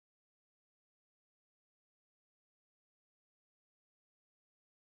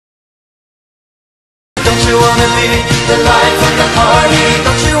wanna be the life of the party?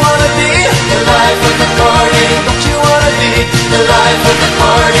 Don't you wanna be the life of the party? Don't you wanna be the life of the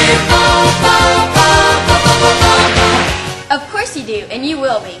party? Of course you do, and you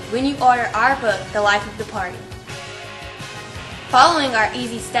will be, when you order our book, The Life of the Party. Following our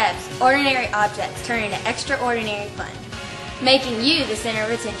easy steps, ordinary objects turn into extraordinary fun, making you the center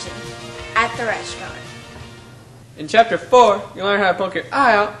of attention at the restaurant. In Chapter 4, you learn how to poke your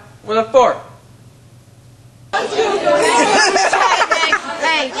eye out with a fork. Hey,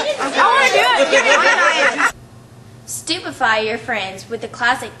 I want to do it. Give me my eye. Stupefy your friends with the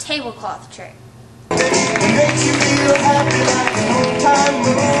classic tablecloth trick.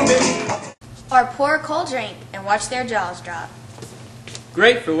 Or pour a cold drink and watch their jaws drop.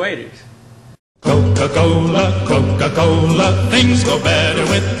 Great for waiters. Coca-Cola, Coca-Cola, things go better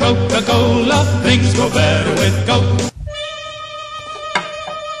with Coca-Cola, things go better with Coke.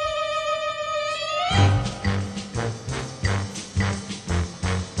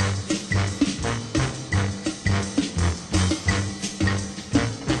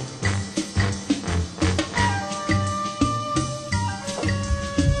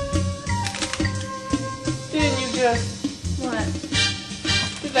 Didn't you just... What?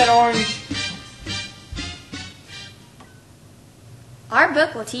 Get that orange... Our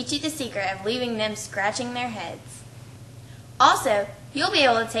book will teach you the secret of leaving them scratching their heads. Also, you'll be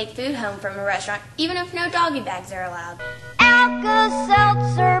able to take food home from a restaurant even if no doggy bags are allowed.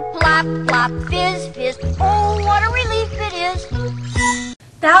 Alka-Seltzer, plop, plop, fizz, fizz. Oh, what a relief it is.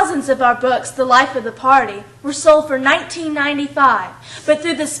 Thousands of our books, The Life of the Party, were sold for $19.95, but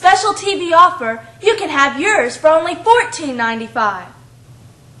through the special TV offer, you can have yours for only $14.95.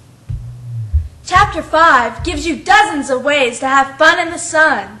 Chapter 5 gives you dozens of ways to have fun in the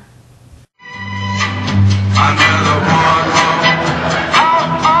sun.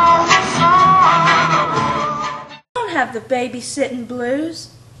 Don't have the babysitting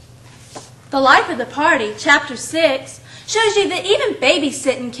blues. The Life of the Party, Chapter 6, shows you that even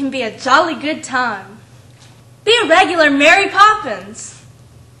babysitting can be a jolly good time. Be a regular Mary Poppins.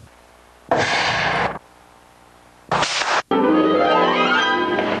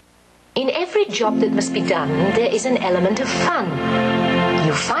 In every job that must be done, there is an element of fun.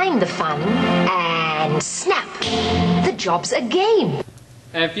 You find the fun, and snap! The job's a game.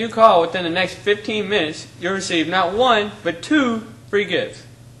 And if you call within the next 15 minutes, you'll receive not one, but 2 free gifts.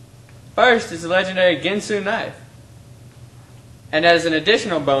 First is the legendary Ginsu knife. And as an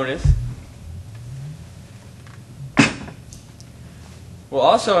additional bonus, we'll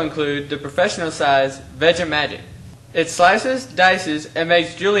also include the professional-sized Vegemagic. It slices, dices, and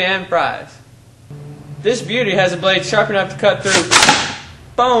makes julienne fries. This beauty has a blade sharp enough to cut through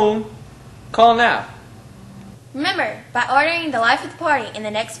bone. Call now. Remember, by ordering The Life of the Party in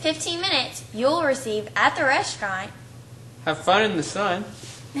the next 15 minutes, you'll receive at the restaurant Have fun in the sun.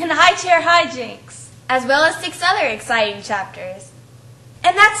 And high chair hijinks. as well as 6 other exciting chapters.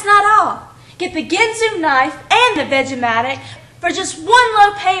 And that's not all. Get the Ginsu knife and the Vegematic for just one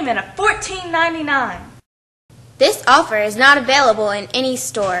low payment of $14.99. This offer is not available in any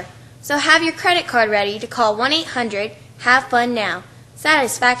store, so have your credit card ready to call 1-800-HAVE-FUN-NOW.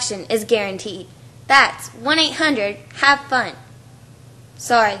 Satisfaction is guaranteed. That's 1-800-HAVE-FUN.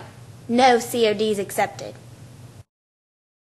 Sorry, no CODs accepted.